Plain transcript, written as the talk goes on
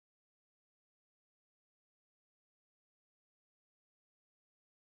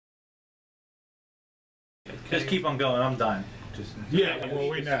Just keep on going. I'm done. Just well,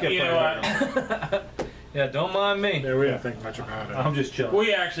 we know. You know what? Yeah, don't mind me. Yeah, we didn't think much about it. I'm just chilling.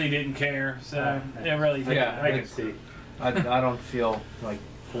 We actually didn't care, so it really didn't. Yeah, I can see. I don't feel like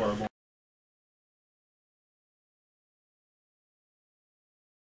horrible.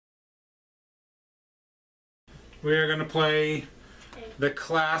 We are going to play the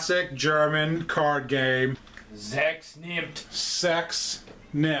classic German card game, Nimmt. Sex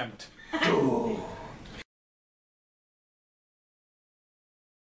Nimmt.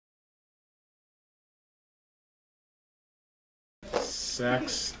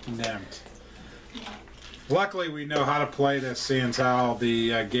 Sex Nimmt. Luckily, we know how to play this, seeing how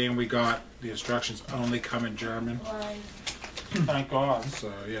the game we got, the instructions only come in German. Thank God.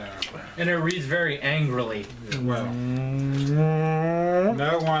 So, yeah. And it reads very angrily. Well,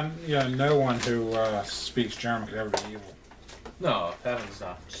 no one who speaks German could ever be evil. No, heavens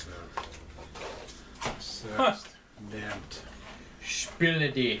not. So, Sex Nimmt.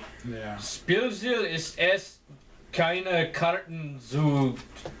 Spiele die. Yeah. Spielstil ist es keine Karten zu...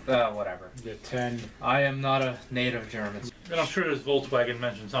 whatever. Get 10. I am not a native German. And I'm sure there's Volkswagen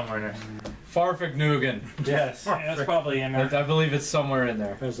mentioned somewhere in there. Farvergnügen. Yes. Yeah, that's probably in there. I believe it's somewhere in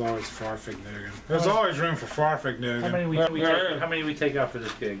there. There's always Farvergnügen. There's always room for Farvergnügen. How many we take out for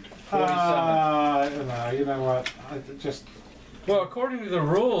this gig? 47. You know what? Well, according to the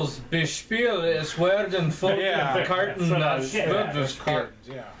rules, bespiel es werden folgende Karten There's gespielt. cartons,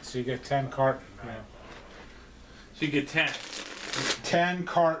 yeah. So you get 10 carton. So you get 10. 10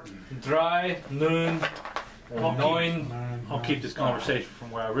 carton. 3, 9, 9. I'll keep this conversation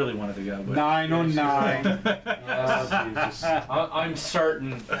from where I really wanted to go. But 909. Jesus. I'm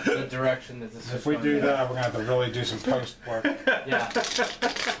certain the direction that this is. If we do that, we're going to have to really do some post work. Yeah.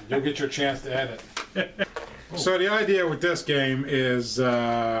 You'll get your chance to edit. So the idea with this game is you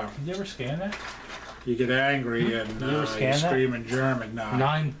ever scan that? you get angry and you scream in German. No.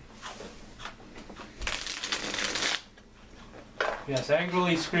 9. Yes,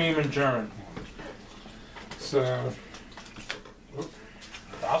 angrily scream in German. So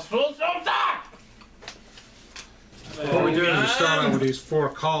Das wird so da! what we do is we start out with these 4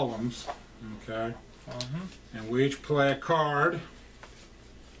 columns, okay? And we each play a card.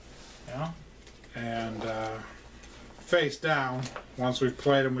 Yeah. And face down. Once we've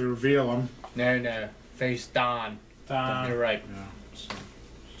played them, we reveal them. No, face down. You're right. Yeah.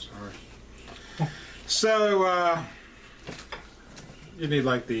 Sorry. So you need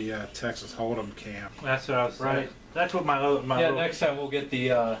like the Texas Hold'em camp. That's what I was Right. saying. That's what my Yeah, little, next time we'll get the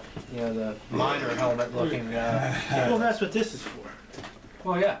the miner helmet looking. Well, that's what this is for.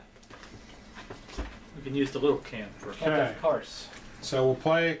 Well, yeah. We can use the little can for Okay. Of course. So we'll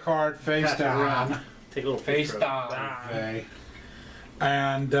play a card face Pass it down. around. Take a little Face picture of it. down. Okay.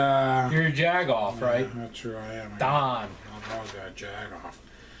 And You're a Jagoff, right? I'm not sure I am. Don. I've always got a Jagoff.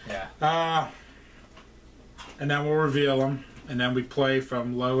 Yeah. And then we'll reveal them, and then we play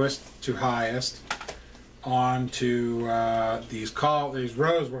from lowest to highest on to these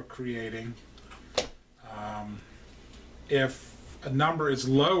rows we're creating. If a number is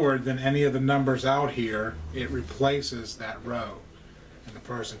lower than any of the numbers out here, it replaces that row, and the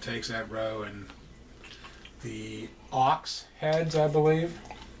person takes that row. And the ox heads, I believe,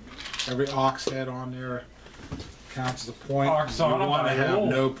 every ox head on there counts as a point. Ox You on a want to have bio.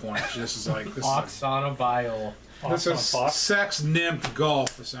 no points. This is like this. Oksana Biol. This is sex Nimmt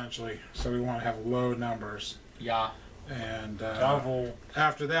golf, essentially. So we want to have low numbers. Yeah. And Double.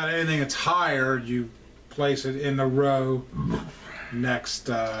 after that, anything that's higher, you place it in the row next.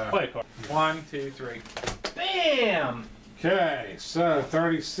 Play a card. 1, 2, 3. Bam! Okay, so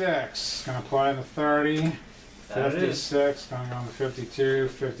 36. Going to play the 30. That it is. 56 going on the 52.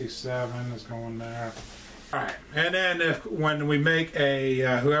 57 is going there. Alright, and then when we make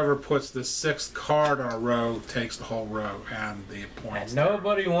a, whoever puts the 6th card on a row takes the whole row and the points. And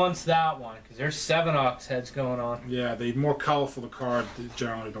nobody wants that one, because there's 7 ox heads going on. Yeah, the more colorful the card,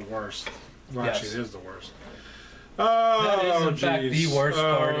 generally the worse. Well, Yes. actually, it is the worst. Oh, That is, in fact, the worst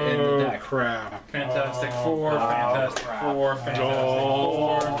card in the deck. Crap. Fantastic 4, Fantastic crap. 4, Fantastic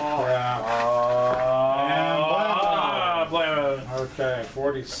 4. Crap. Ah, blam. Okay,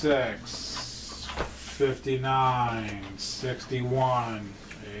 46. 59, 61,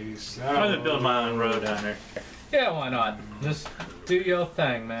 87. I'm gonna build my own road down there. Yeah, why not? Just do your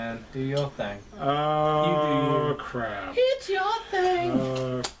thing, man. Do your thing. Oh, crap. It's your thing.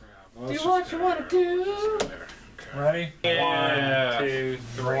 Oh, crap. Do what you want to do. Okay. Ready? Yeah. 1, 2,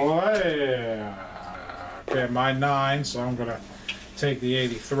 3. Boy. Okay, my 9, so I'm going to take the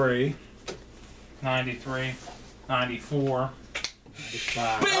 83. 93, 94.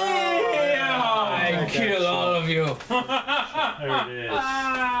 95. Bam! I kill all of you. There it is. Take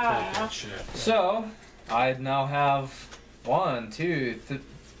that shit. So, I now have 1, 2,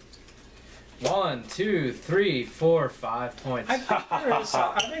 3, 4, 5 points. I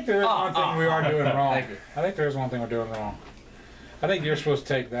think there is one thing we are doing wrong. Thank you. I think there is one thing we're doing wrong. I think you're supposed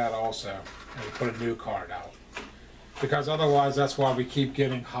to take that also and put a new card out. Because otherwise, that's why we keep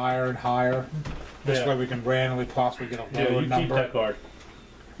getting higher and higher. This Yeah. way we can randomly possibly get a Yeah, lower you number. keep that card.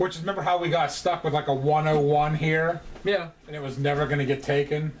 Which is, remember how we got stuck with like a 101 here? Yeah. And it was never going to get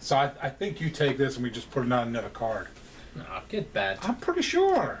taken? So I think you take this and we just put it on another card. No, get bad. I'm pretty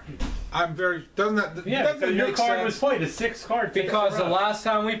sure. I'm very... Doesn't that... Yeah, doesn't because it your make card sense? was played. A 6 card. takes Because the row. last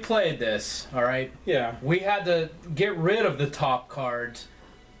time we played this, alright, Yeah. we had to get rid of the top cards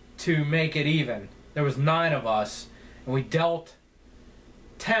to make it even. There was 9 of us, and we dealt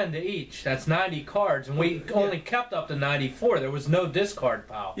 10 to each. That's 90 cards, and we only kept up to 94. There was no discard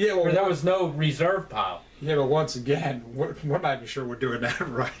pile. Yeah, well, or there was no reserve pile. Yeah, but once again, we're not even sure we're doing that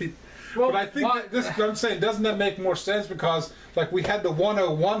right. Well, But I think that this, I'm saying, doesn't that make more sense? Because, like, we had the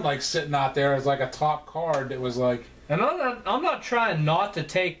 101, like, sitting out there as, like, a top card that was, like... And I'm not trying not to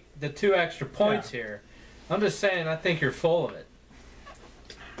take the 2 extra points here. I'm just saying I think you're full of it.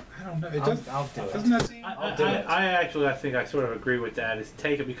 I don't know. It doesn't, I'll do it. doesn't that seem... I think I sort of agree with that. Is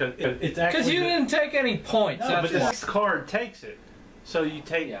take it because it's actually Because you didn't take any points. No, that's but the why. 6th card takes it. So you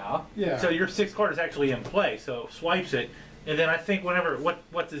take. Yeah. Yeah. So your 6th card is actually in play. So swipes it, and then I think whenever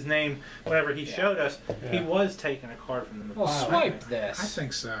what's his name? Whenever he showed us, he Yeah. was taking a card from the Well, pile. swipe I this.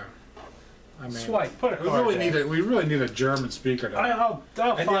 think so. I mean... Swipe. Put a We card really down. need a German speaker to... I'll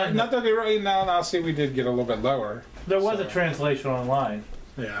And find. not that we really... No, I'll see we did get a little bit lower. There was a So- translation online.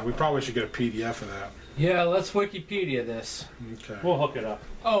 Yeah, we probably should get a PDF of that. Yeah, let's Wikipedia this. Okay. We'll hook it up.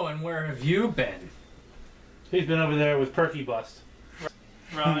 Oh, and where have you been? He's been over there with Perky Bust.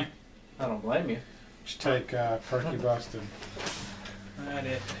 Right. I don't blame you. Should take Perky Bustin. That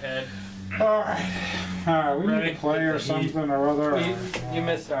it, head. Alright. Alright, we need Ready? to play or something or other. You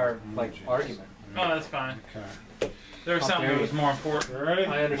missed our argument. Oh, that's fine. Okay. There was something that was more important. You ready?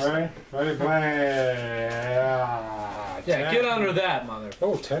 I understand. Ready, play. Yeah, get under that, mother.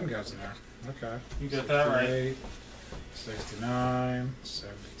 Oh, 10 goes in there. Okay. You got that right. 68, 69,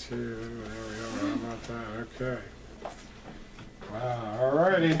 72. There we go. How about that? Okay. Wow.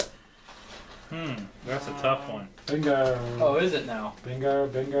 Alrighty. That's a tough one. Bingo. Oh, is it now? Bingo,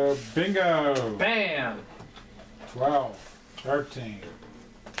 bingo, bingo. Bam! 12, 13.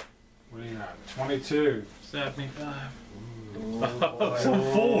 What do you got? 22. 75. Some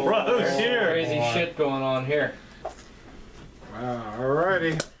full rows here. Crazy boy. shit going on here. Wow.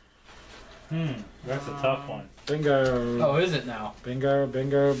 Alrighty. That's a tough one. Bingo. Oh, is it now? Bingo,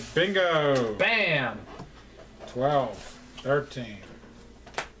 bingo, bingo. Bam! 12, 13.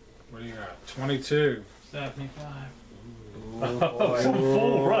 What do you got? 22. 75. Some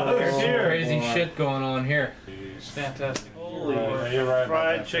full rows here. Crazy shit going on here. Fantastic. Holy You're right about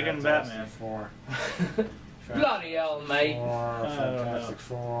fried that. chicken Fantastic Batman. Four. Bloody hell, mate. Four. don't Fantastic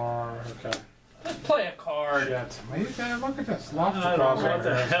Four. Okay. Let's play a card. Shit. Look at this. Lobster I don't know crossover. what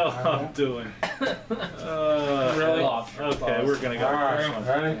the hell I'm doing. Really? Lobster Okay, claws. we're gonna go All with this right. one.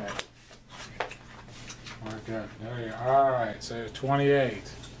 Ready? We're good. There you are. All right. So 28.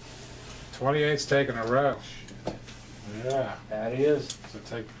 28's taking a row. Yeah. That he is. So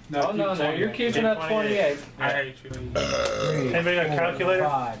take. Oh, no, no, you're keeping at 28. I hate you. 3, Anybody got a calculator?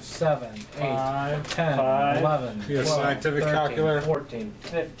 5, 7, 8, 10, Five. 11, You got a 12, scientific 13, calculator? 14,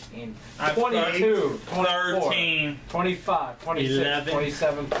 15, I've 22, 24, 13, 25, 26, 11,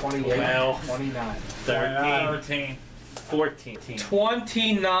 27, 28, 12, 29, 13, 14.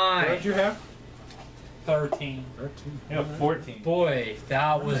 29. What did you have? 13. 13. Yeah, 14. Boy,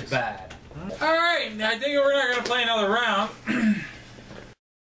 that was bad. Alright, I think we're not going to play another round.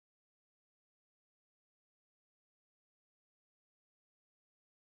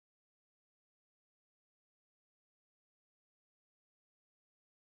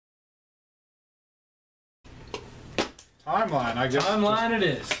 Timeline. I guess. Timeline it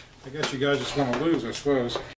is. I guess you guys just want to lose, I suppose.